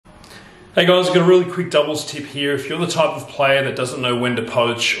Hey guys, I've got a really quick doubles tip here. If you're the type of player that doesn't know when to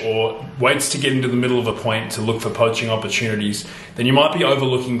poach or waits to get into the middle of a point to look for poaching opportunities, then you might be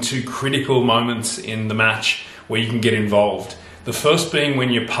overlooking two critical moments in the match where you can get involved. The first being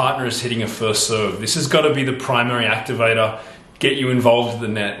when your partner is hitting a first serve. This has got to be the primary activator, get you involved in the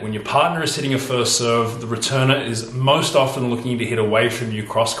net. When your partner is hitting a first serve, the returner is most often looking to hit away from you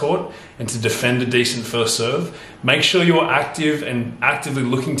cross court and to defend a decent first serve. Make sure you're active and actively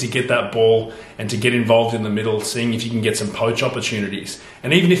looking to get that ball and to get involved in the middle, seeing if you can get some poach opportunities.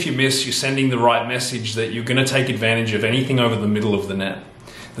 And even if you miss, you're sending the right message that you're going to take advantage of anything over the middle of the net.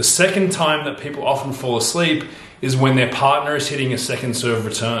 The second time that people often fall asleep is when their partner is hitting a second serve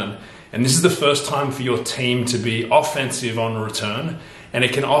return. And this is the first time for your team to be offensive on a return, and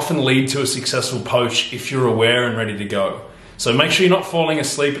it can often lead to a successful poach if you're aware and ready to go. So make sure you're not falling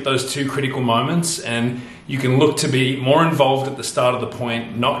asleep at those two critical moments, and you can look to be more involved at the start of the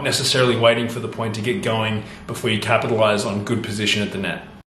point, not necessarily waiting for the point to get going before you capitalize on good position at the net.